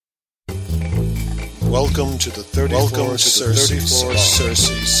Welcome to the 34th Circe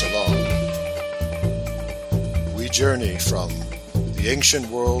Salon. We journey from the ancient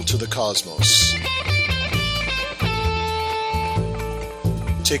world to the cosmos.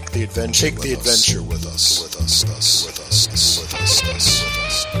 Take the adventure with us.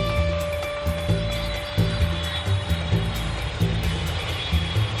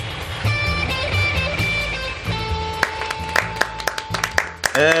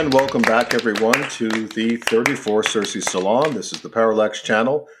 And welcome back, everyone, to the 34 Circe Salon. This is the Parallax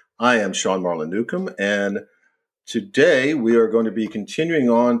Channel. I am Sean Marlon Newcomb, and today we are going to be continuing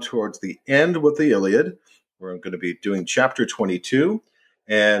on towards the end with the Iliad. We're going to be doing chapter 22.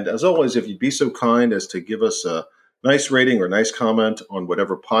 And as always, if you'd be so kind as to give us a nice rating or a nice comment on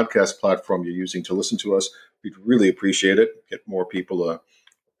whatever podcast platform you're using to listen to us, we'd really appreciate it. Get more people to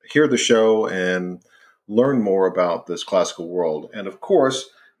hear the show and learn more about this classical world. And of course,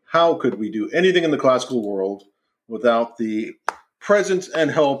 how could we do anything in the classical world without the presence and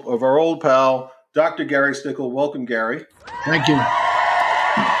help of our old pal, Dr. Gary Stickle. Welcome, Gary. Thank you.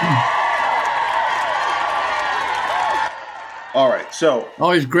 All right, so...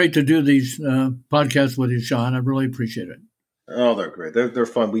 Always great to do these podcasts with you, Sean. I really appreciate it. Oh, they're great. They're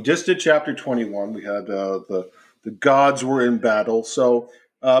fun. We just did chapter 21. We had the gods were in battle. So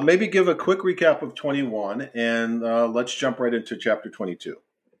maybe give a quick recap of 21, and let's jump right into chapter 22.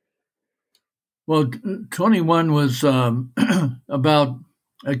 Well, 21 was about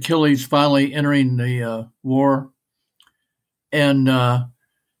Achilles finally entering the war, and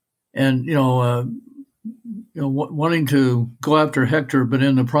wanting to go after Hector, but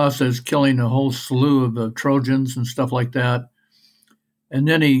in the process killing a whole slew of the Trojans and stuff like that. And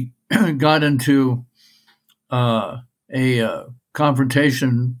then he got into a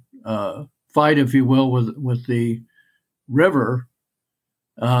confrontation fight, if you will, with the river,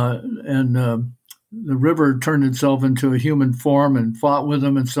 and the river turned itself into a human form and fought with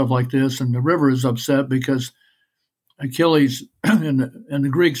him and stuff like this. And the river is upset because Achilles and the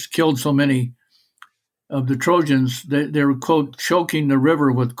Greeks killed so many of the Trojans. They were, quote, choking the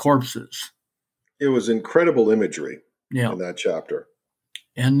river with corpses. It was incredible imagery in that chapter.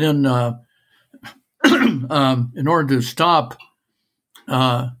 And then in order to stop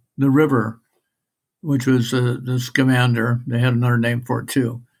the river, which was the Scamander, they had another name for it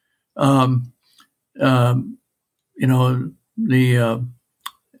too. The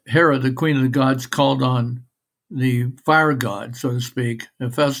Hera, the queen of the gods, called on the fire god, so to speak,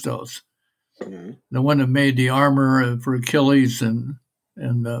 Hephaestus, the one that made the armor for Achilles and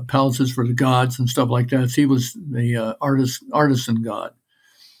palaces for the gods and stuff like that. So he was the artisan god.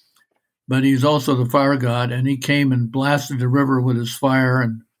 But he's also the fire god, and he came and blasted the river with his fire,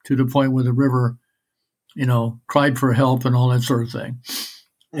 and to the point where the river, cried for help and all that sort of thing.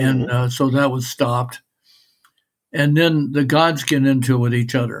 And so that was stopped. And then the gods get into it with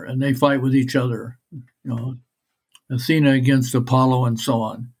each other, and they fight with each other, Athena against Apollo and so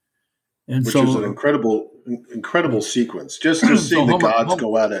on. And which is an incredible sequence, just seeing the gods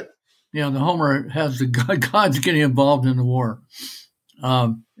go at it. Yeah, the Homer has the gods getting involved in the war.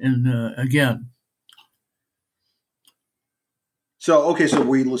 Again. So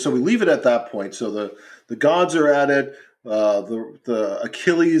we leave it at that point. So the gods are at it. The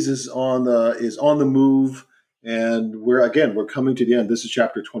Achilles is on the move, and we're coming to the end. This is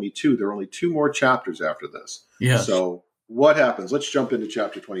chapter 22. There are only two more chapters after this. Yes. So what happens? Let's jump into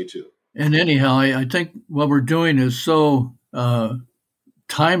chapter 22. And anyhow, I think what we're doing is so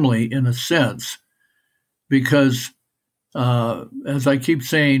timely in a sense, because as I keep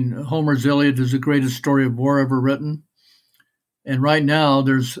saying, Homer's Iliad is the greatest story of war ever written. And right now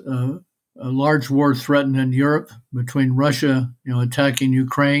there's a large war threatened in Europe between Russia, attacking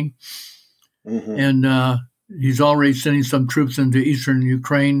Ukraine. And he's already sending some troops into eastern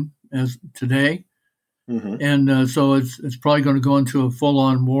Ukraine as today. And so it's probably going to go into a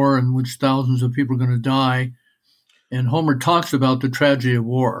full-on war in which thousands of people are going to die. And Homer talks about the tragedy of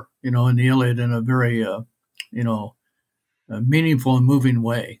war, in the Iliad in a very, meaningful and moving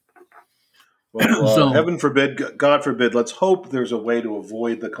way. Well, heaven forbid, God forbid, let's hope there's a way to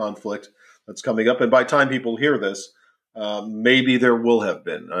avoid the conflict that's coming up. And by the time people hear this, maybe there will have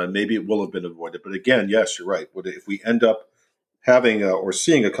been. Maybe it will have been avoided. But again, yes, you're right. If we end up having or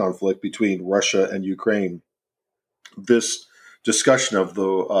seeing a conflict between Russia and Ukraine, this discussion of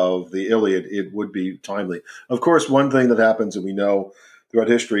the Iliad, it would be timely. Of course, one thing that happens, and we know throughout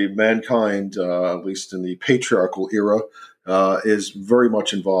history, mankind, at least in the patriarchal era, is very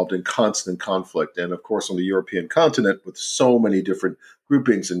much involved in constant conflict. And of course, on the European continent, with so many different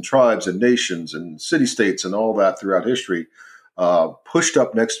groupings and tribes and nations and city-states and all that throughout history, pushed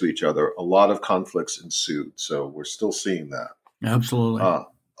up next to each other, a lot of conflicts ensued. So we're still seeing that. Absolutely.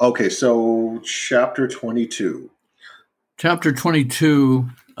 Okay, so chapter 22. Chapter 22,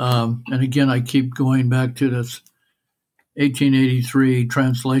 and again, I keep going back to this 1883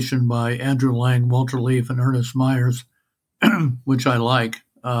 translation by Andrew Lang, Walter Leaf, and Ernest Myers, which I like.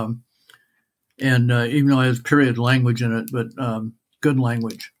 And even though it has period language in it, but good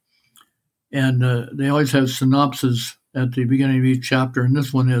language. And they always have synopses at the beginning of each chapter. And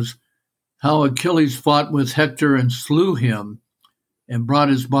this one is how Achilles fought with Hector and slew him and brought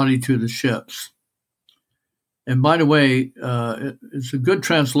his body to the ships. And by the way, it's a good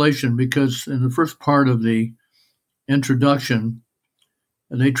translation because in the first part of the introduction,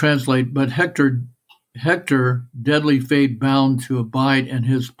 they translate, but Hector, deadly fate bound to abide in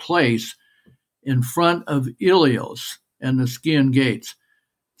his place in front of Ilios and the Scaean gates.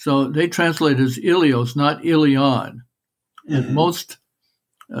 So they translate as Ilios, not Ilion. And most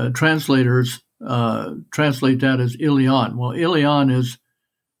translators translate that as Ilion. Well, Ilion is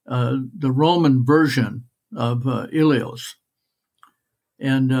the Roman version of Ilios.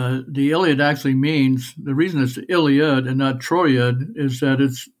 And the Iliad actually means, the reason it's Iliad and not Troyad is that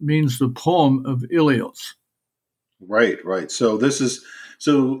it means the poem of Ilios. Right. So this is,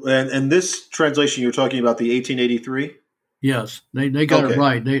 and this translation you're talking about, the 1883? Yes, they got it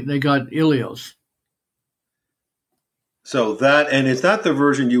right. They got Ilios. So that, and is that the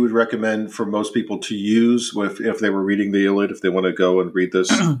version you would recommend for most people to use if they were reading the Iliad, if they want to go and read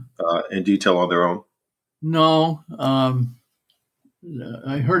this in detail on their own? No.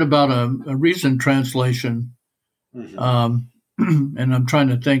 I heard about a recent translation, and I'm trying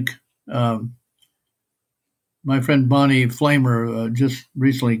to think. My friend Bonnie Flamer just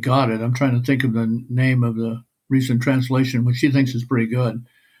recently got it. I'm trying to think of the name of the recent translation, which she thinks is pretty good.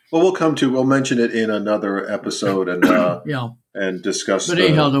 Well, we'll mention it in another episode and and discuss. But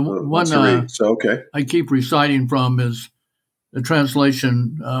anyhow, the one I keep reciting from is the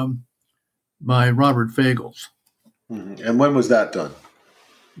translation by Robert Fagles. Mm-hmm. And when was that done?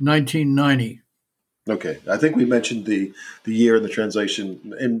 1990. Okay, I think we mentioned the year and the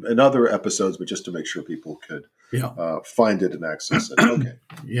translation in other episodes, but just to make sure people could find it and access it. Okay.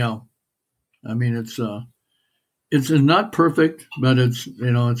 Yeah, I mean it's not perfect, but it's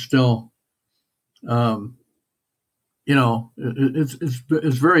still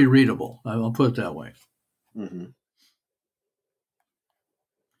it's very readable. I'll put it that way. Mm-hmm.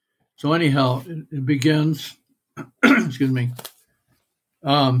 So anyhow, it begins. Excuse me.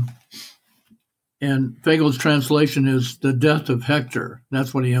 And Fagles' translation is the death of Hector.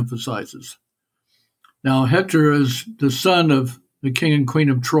 That's what he emphasizes. Now, Hector is the son of the king and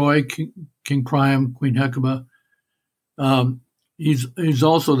queen of Troy, King Priam, Queen Hecuba. He's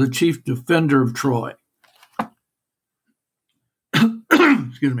also the chief defender of Troy.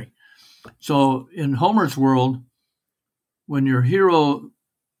 Excuse me. So in Homer's world, when your hero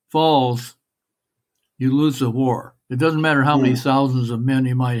falls, you lose the war. It doesn't matter how many thousands of men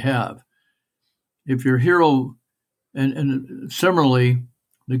you might have. If your hero, and similarly,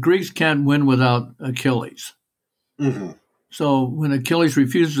 the Greeks can't win without Achilles. Mm-hmm. So when Achilles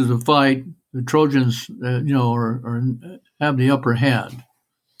refuses to fight, the Trojans, have the upper hand.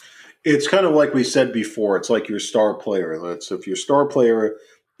 It's kind of like we said before. It's like your star player. If your star player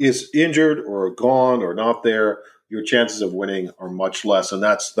is injured or gone or not there, your chances of winning are much less. And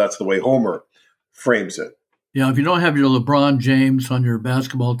that's the way Homer frames it. Yeah, if you don't have your LeBron James on your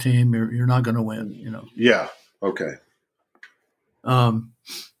basketball team, you're not going to win. Yeah. Okay. And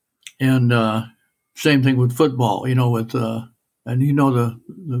same thing with football. The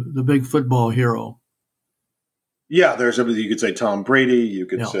big football hero. Yeah, there's everything. You could say Tom Brady. You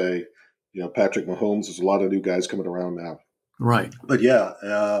could say, Patrick Mahomes. There's a lot of new guys coming around now. Right. But yeah.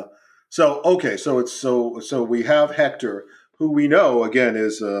 So we have Hector, who we know again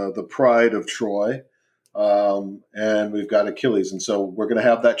is the pride of Troy. And we've got Achilles. And so we're going to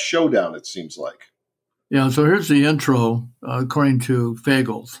have that showdown, it seems like. Yeah, so here's the intro, according to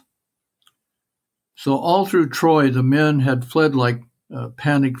Fagles. So all through Troy, the men had fled like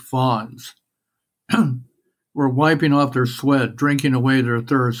panicked fawns, were wiping off their sweat, drinking away their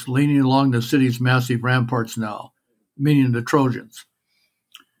thirst, leaning along the city's massive ramparts now, meaning the Trojans.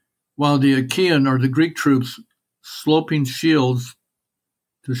 While the Achaean, or the Greek troops, sloping shields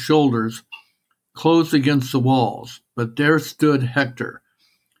to shoulders, closed against the walls, but there stood Hector,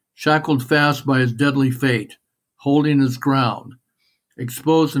 shackled fast by his deadly fate, holding his ground,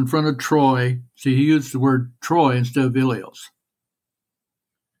 exposed in front of Troy. See, he used the word Troy instead of Ilios.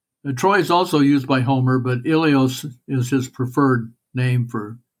 Troy is also used by Homer, but Ilios is his preferred name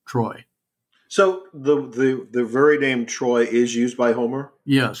for Troy. So the very name Troy is used by Homer,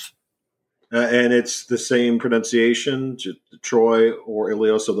 Yes. And it's the same pronunciation, Troy or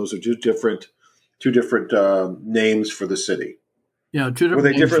Ilios. So those are two different names for the city. Yeah, two Were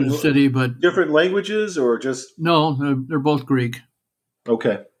they different names for the city, but different languages or just no, they're both Greek.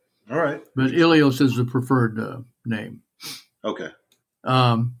 Okay, all right. But Ilios is the preferred name. Okay.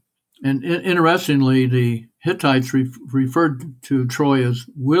 And interestingly, the Hittites referred to Troy as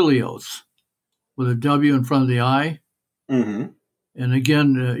Wilios, with a W in front of the I. Mm-hmm. And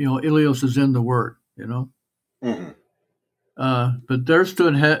again, Ilios is in the word, Mm-hmm. But there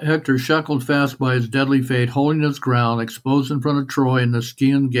stood Hector, shackled fast by his deadly fate, holding his ground, exposed in front of Troy in the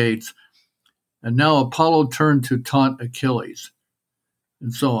Scaean gates. And now Apollo turned to taunt Achilles,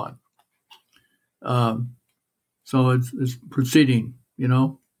 and so on. So it's proceeding,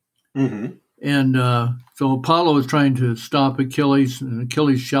 Mm-hmm. And so Apollo is trying to stop Achilles, and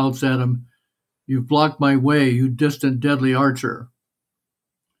Achilles shouts at him, "You've blocked my way, you distant, deadly archer.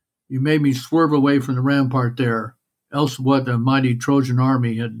 You made me swerve away from the rampart there, else what a mighty Trojan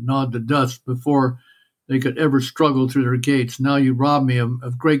army had gnawed to dust before they could ever struggle through their gates. Now you rob me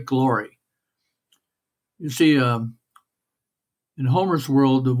of great glory." You see, in Homer's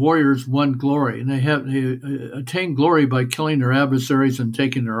world, the warriors won glory, and they attained glory by killing their adversaries and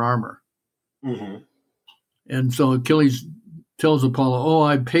taking their armor. Mm-hmm. And so Achilles tells Apollo, "Oh,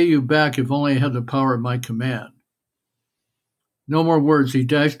 I'd pay you back if only I had the power at my command." No more words. He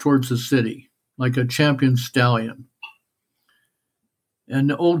dashed towards the city like a champion stallion. And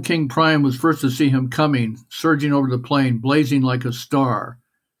the old King Priam was first to see him coming, surging over the plain, blazing like a star,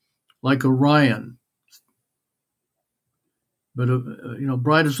 like Orion, but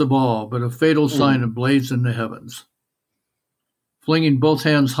brightest of all, but a fatal sign ablaze in the heavens. Flinging both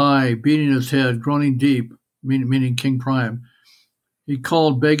hands high, beating his head, groaning deep, meaning King Priam, he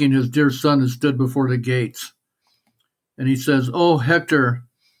called, begging his dear son who stood before the gates. And he says, "Oh, Hector,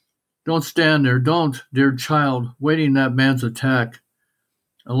 don't stand there. Don't, dear child, waiting that man's attack.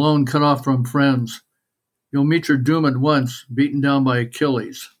 Alone, cut off from friends. You'll meet your doom at once, beaten down by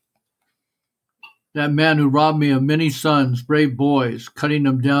Achilles. That man who robbed me of many sons, brave boys, cutting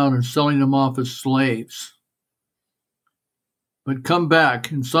them down and selling them off as slaves. But come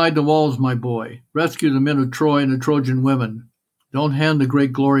back, inside the walls, my boy. Rescue the men of Troy and the Trojan women. Don't hand the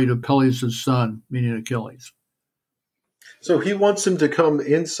great glory to Peleus' son," meaning Achilles. So he wants him to come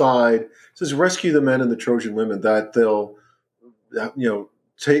inside, says rescue the men and the Trojan women, that they'll,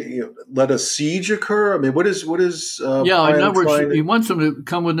 let a siege occur. I mean, what is? In other words, he wants them to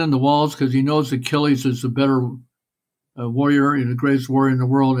come within the walls because he knows Achilles is the better warrior, the greatest warrior in the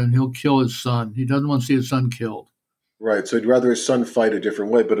world, and he'll kill his son. He doesn't want to see his son killed. Right. So he'd rather his son fight a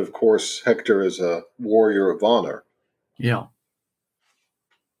different way, but of course Hector is a warrior of honor. Yeah.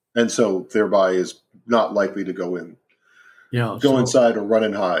 And so thereby is not likely to go in. Yeah. Inside or run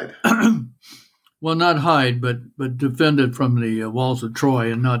and hide. Well, not hide, but defend it from the walls of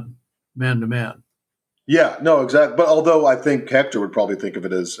Troy and not man to man. Yeah, no, exactly. But although I think Hector would probably think of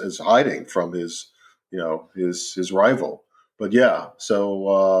it as hiding from his rival. But yeah,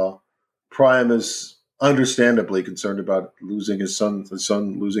 so Priam is understandably concerned about losing his son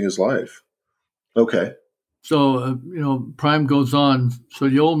losing his life. Okay. So, Priam goes on. So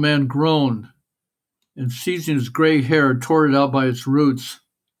the old man groaned, and seizing his gray hair, tore it out by its roots.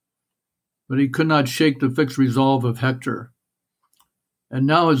 But he could not shake the fixed resolve of Hector. And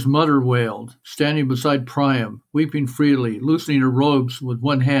now his mother wailed, standing beside Priam, weeping freely, loosening her robes with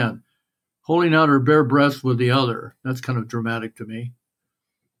one hand, holding out her bare breast with the other. That's kind of dramatic to me.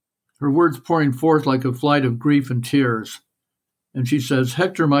 Her words pouring forth like a flight of grief and tears. And she says,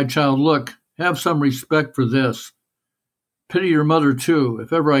 "Hector, my child, look, have some respect for this. Pity your mother, too.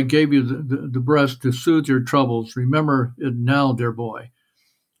 If ever I gave you the breast to soothe your troubles, remember it now, dear boy.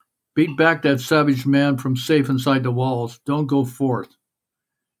 Beat back that savage man from safe inside the walls. Don't go forth.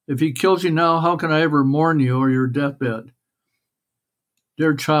 If he kills you now, how can I ever mourn you or your deathbed? The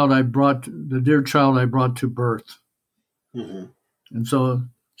dear child I brought to birth." Mm-hmm. And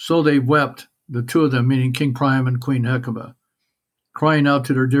so they wept, the two of them, meaning King Priam and Queen Hecuba, crying out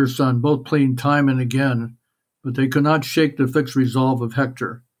to their dear son, both pleading time and again, but they could not shake the fixed resolve of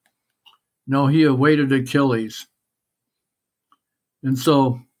Hector. No, he awaited Achilles. And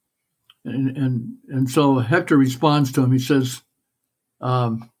so Hector responds to him. He says,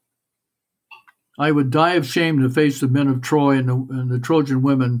 "I would die of shame to face the men of Troy and the Trojan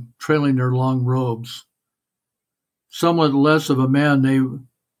women trailing their long robes. Somewhat less of a man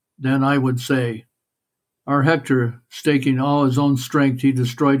than I would say. Our Hector, staking all his own strength, he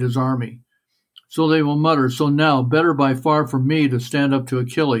destroyed his army. So they will mutter, so now, better by far for me to stand up to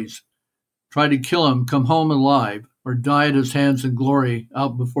Achilles, try to kill him, come home alive, or die at his hands in glory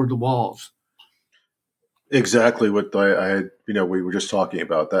out before the walls. Exactly what we were just talking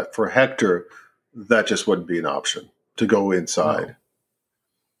about. That for Hector, that just wouldn't be an option to go inside. No.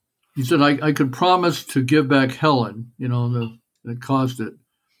 He said, I could promise to give back Helen, that caused it,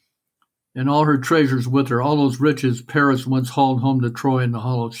 and all her treasures with her, all those riches Paris once hauled home to Troy in the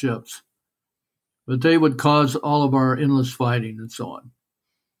hollow ships. But they would cause all of our endless fighting and so on.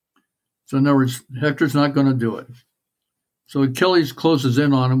 So in other words, Hector's not going to do it. So Achilles closes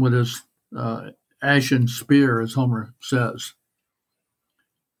in on him with his ashen spear, as Homer says.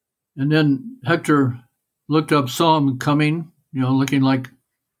 And then Hector looked up, saw him coming, looking like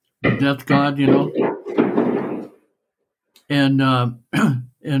the death god, And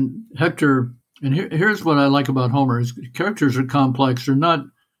Hector, and here's what I like about Homer: his characters are complex. They're not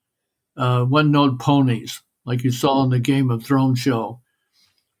one-note ponies like you saw in the Game of Thrones show.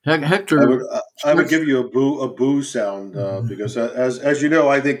 Hector, I would give you a boo sound because as you know,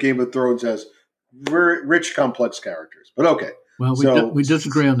 I think Game of Thrones has very rich, complex characters. But okay, well, we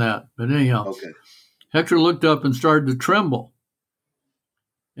disagree on that. But anyhow, okay. Hector looked up and started to tremble,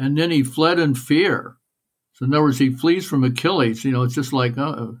 and then he fled in fear. So in other words, he flees from Achilles. It's just like,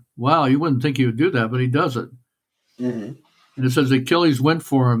 wow, you wouldn't think he would do that, but he does it. Mm-hmm. And it says Achilles went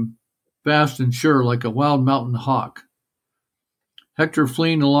for him fast and sure like a wild mountain hawk. Hector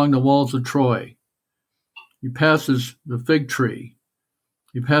fleeing along the walls of Troy. He passes the fig tree.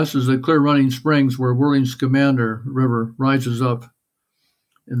 He passes the clear running springs where whirling Scamander River rises up,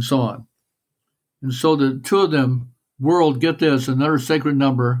 and so on. And so the two of them whirled, get this, another sacred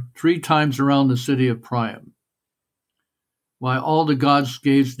number, 3 times around the city of Priam, while all the gods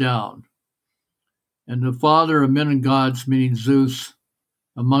gazed down. And the father of men and gods, meaning Zeus,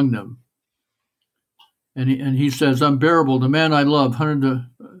 among them. And he says, unbearable, the man I love hunted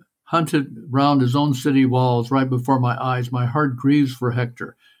round his own city walls right before my eyes. My heart grieves for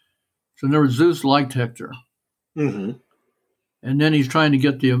Hector. So in other words, Zeus liked Hector. Mm-hmm. And then he's trying to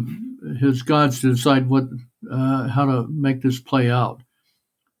get his gods to decide how to make this play out.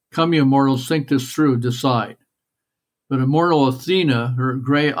 Come, you mortals, think this through, decide. But immortal Athena, her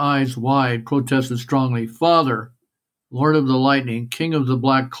gray eyes wide, protested strongly, Father, Lord of the lightning, King of the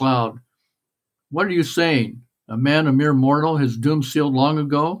black cloud, what are you saying? A man, a mere mortal, his doom sealed long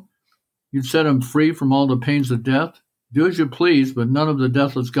ago? You'd set him free from all the pains of death? Do as you please, but none of the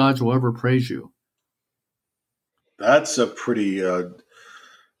deathless gods will ever praise you. That's a pretty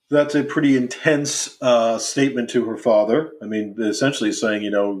intense statement to her father. I mean, essentially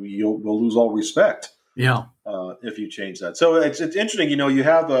saying, we'll lose all respect. Yeah. If you change that. So it's interesting. You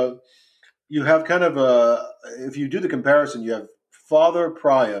have kind of if you do the comparison, you have Father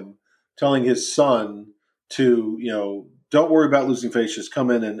Priam telling his son to, don't worry about losing face, just come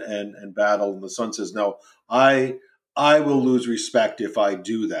in and battle. And the son says, no, I will lose respect if I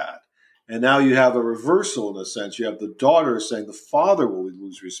do that. And now you have a reversal in a sense. You have the daughter saying the father will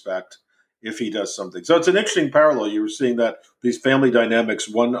lose respect if he does something. So it's an interesting parallel. You were seeing that these family dynamics,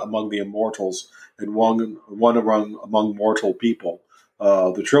 one among the immortals and one among mortal people,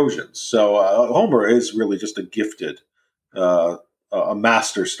 the Trojans. So Homer is really just a gifted, a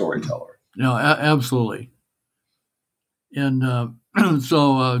master storyteller. No, absolutely. And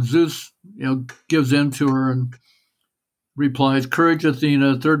so Zeus, gives in to her and replies, courage,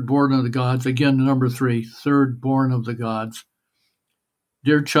 Athena, third born of the gods. Again, number 3, third born of the gods.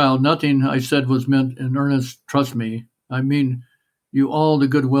 Dear child, nothing I said was meant in earnest. Trust me. I mean you all the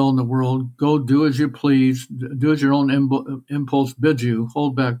goodwill in the world. Go do as you please. Do as your own impulse bids you.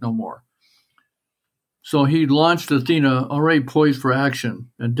 Hold back no more. So he launched Athena, already poised for action,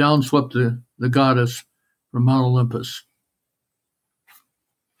 and down swept the goddess from Mount Olympus.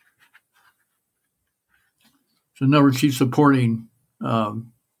 So in other words, she's supporting,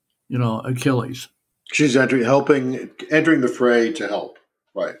 Achilles. She's entering the fray to help.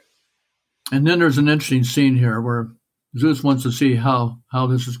 Right. And then there's an interesting scene here where Zeus wants to see how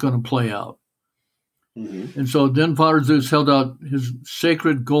this is going to play out. Mm-hmm. And so then Father Zeus held out his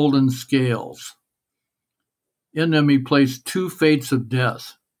sacred golden scales. In them he placed 2 fates of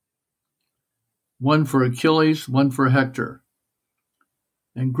death, one for Achilles, one for Hector.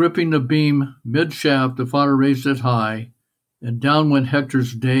 And gripping the beam mid-shaft, the father raised it high, and down went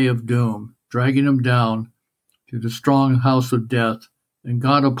Hector's day of doom, dragging him down to the strong house of death. And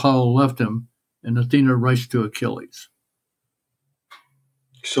God Apollo left him, and Athena rushed to Achilles.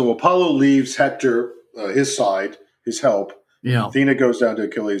 So Apollo leaves Hector, his side, his help. Yeah. Athena goes down to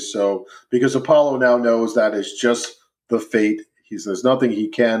Achilles. So because Apollo now knows that is just the fate, there's nothing he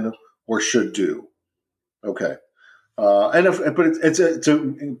can or should do. Okay. But it's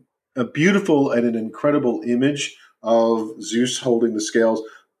a beautiful and an incredible image of Zeus holding the scales.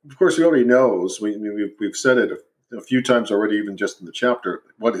 Of course, he already knows. We've said it a few times already, even just in the chapter,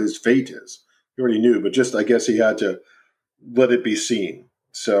 what his fate is. He already knew, but just I guess he had to let it be seen.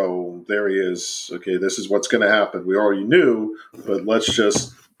 So there he is. Okay, this is what's going to happen. We already knew, but let's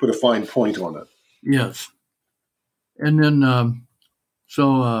just put a fine point on it. Yes. And then,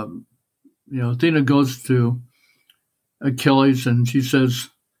 Athena goes to Achilles and she says,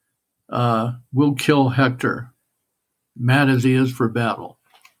 we'll kill Hector, mad as he is for battle.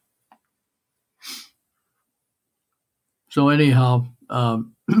 So anyhow,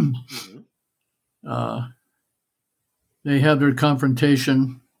 they have their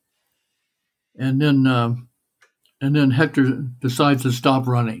confrontation, and then Hector decides to stop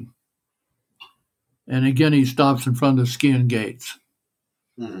running. And again, he stops in front of the Scaean gates.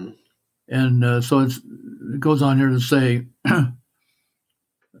 Mm-hmm. And so it goes on here to say,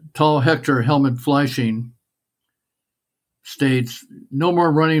 tall Hector, helmet flashing, states, no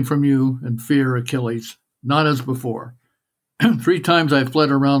more running from you in fear, Achilles, not as before. 3 times I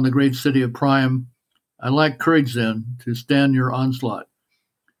fled around the great city of Priam. I lack courage then to stand your onslaught.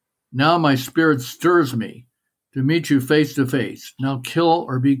 Now my spirit stirs me to meet you face to face. Now kill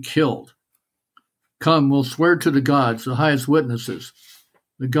or be killed. Come, we'll swear to the gods, the highest witnesses,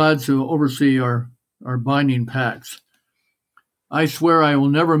 the gods who oversee our binding pacts. I swear I will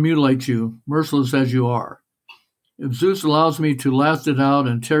never mutilate you, merciless as you are. If Zeus allows me to last it out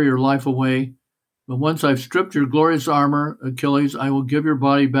and tear your life away, but once I've stripped your glorious armor, Achilles, I will give your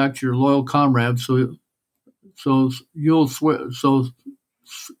body back to your loyal comrades, so you'll swear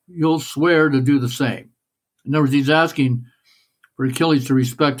to do the same. In other words, he's asking for Achilles to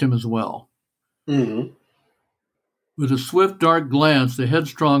respect him as well. Mm-hmm. With a swift, dark glance, the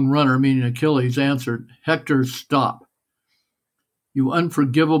headstrong runner, meaning Achilles, answered, Hector, stop. You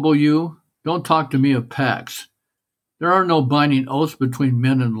unforgivable you, don't talk to me of pacts. There are no binding oaths between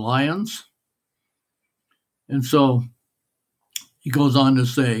men and lions. And so he goes on to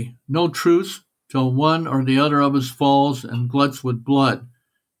say, no truce till one or the other of us falls and gluts with blood,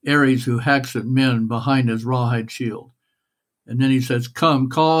 Ares who hacks at men behind his rawhide shield. And then he says, come,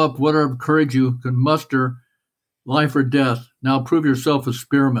 call up whatever courage you can muster, life or death. Now prove yourself a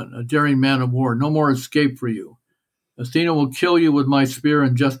spearman, a daring man of war. No more escape for you. Athena will kill you with my spear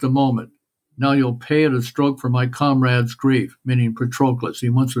in just a moment. Now you'll pay it a stroke for my comrade's grief, meaning Patroclus. He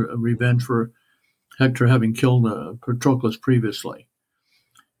wants a revenge for Hector having killed Patroclus previously.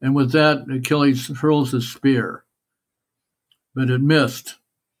 And with that, Achilles hurls his spear. But it missed.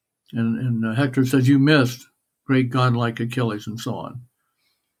 And Hector says, you missed, great godlike Achilles, and so on.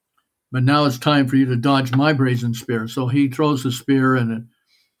 But now it's time for you to dodge my brazen spear. So he throws the spear, and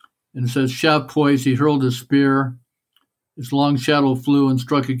it says, shaft poised, he hurled his spear. His long shadow flew and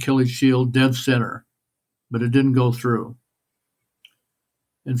struck Achilles' shield dead center, but it didn't go through.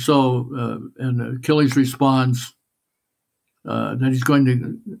 And so, and Achilles responds that he's going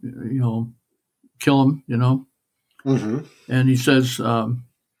to, kill him, Mm-hmm. And he says,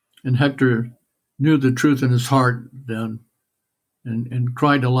 and Hector knew the truth in his heart then and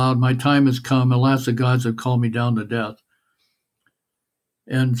cried aloud, my time has come. Alas, the gods have called me down to death.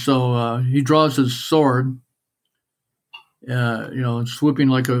 And so he draws his sword, swooping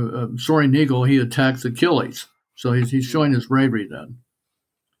like a soaring eagle, he attacks Achilles. So he's showing his bravery then.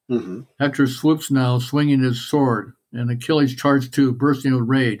 Mm-hmm. Hector swoops now, swinging his sword, and Achilles charged too, bursting with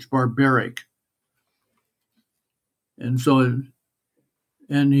rage, barbaric. And so,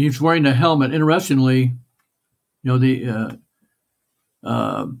 and he's wearing a helmet. Interestingly, he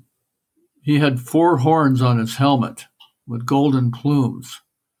had 4 horns on his helmet with golden plumes.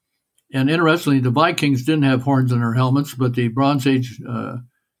 And interestingly, the Vikings didn't have horns on their helmets, but the Bronze Age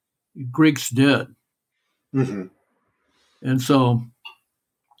Greeks did. Mm-hmm. And so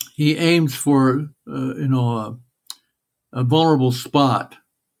he aims for, a vulnerable spot,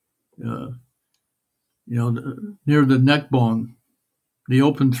 near the neck bone, the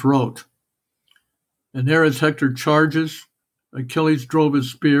open throat. And there as Hector charges, Achilles drove his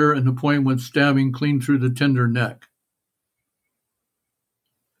spear, and the point went stabbing clean through the tender neck.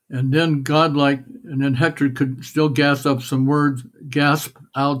 And then Hector could still gasp out some words,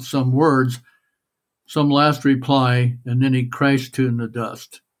 some last reply, and then he crashed to in the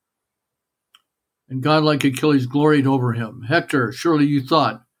dust. And godlike Achilles gloried over him. Hector, surely you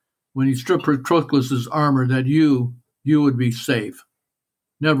thought, when he stripped Patroclus' armor, that you would be safe.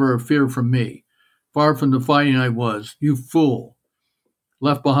 Never a fear from me. Far from the fighting I was. You fool.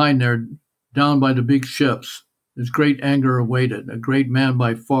 Left behind there, down by the big ships. His great anger awaited, a great man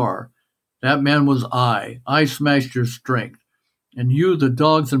by far. That man was I. I smashed your strength. And you, the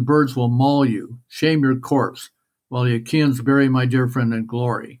dogs and birds, will maul you, shame your corpse, while the Achaeans bury my dear friend in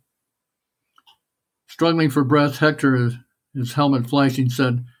glory. Struggling for breath, Hector, his helmet flashing,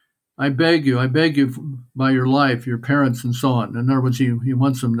 said, I beg you by your life, your parents, and so on. In other words, he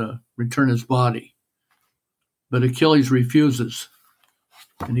wants them to return his body. But Achilles refuses,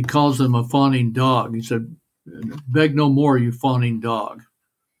 and he calls him a fawning dog. He said, beg no more, you fawning dog.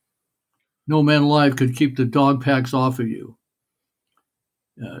 No man alive could keep the dog packs off of you.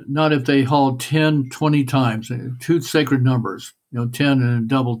 Not if they hauled 10, 20 times, two sacred numbers, 10 and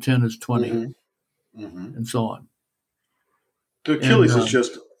double 10 is 20, and so on. The Achilles is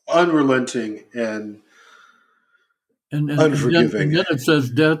just unrelenting and unforgiving. And then it says,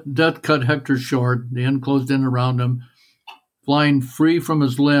 death cut Hector short, the end closed in around him. Flying free from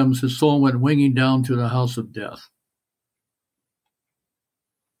his limbs, his soul went winging down to the house of death.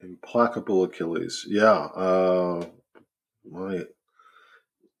 Implacable Achilles. Yeah.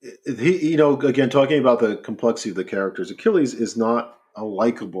 Again, talking about the complexity of the characters, Achilles is not a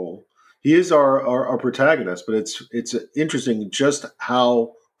likable. He is our protagonist, but it's interesting just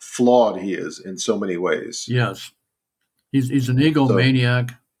how flawed he is in so many ways. Yes, he's an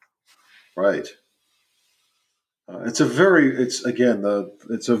egomaniac. Right. It's a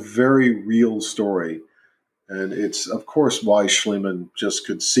very real story, and it's of course why Schliemann just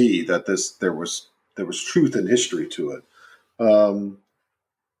could see that there was truth in history to it.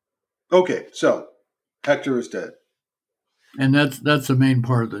 Okay, so Hector is dead. And that's the main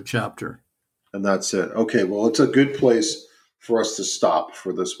part of the chapter. And that's it. Okay, well, it's a good place for us to stop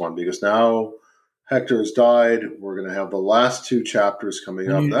for this one, because now Hector has died. We're going to have the last two chapters coming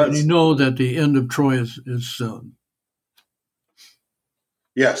up. And you know that the end of Troy is soon.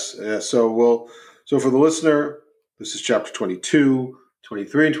 Yes. So for the listener, this is chapter 22,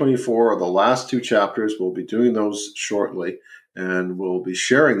 23, and 24 are the last two chapters. We'll be doing those shortly, and we'll be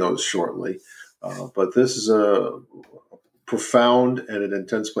sharing those shortly. But this is a profound and an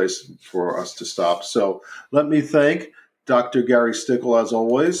intense place for us to stop. So let me thank Dr. Gary Stickle, as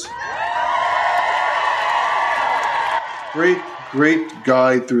always. Great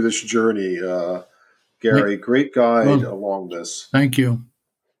guide through this journey, Gary. Great guide along this. Thank you.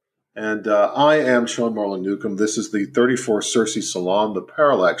 And I am Sean Marlon Newcomb. This is the 34 Circe Salon, the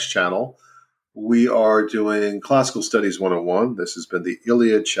Parallax channel. We are doing Classical Studies 101. This has been the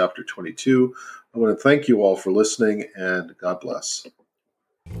Iliad, chapter 22. I want to thank you all for listening, and God bless.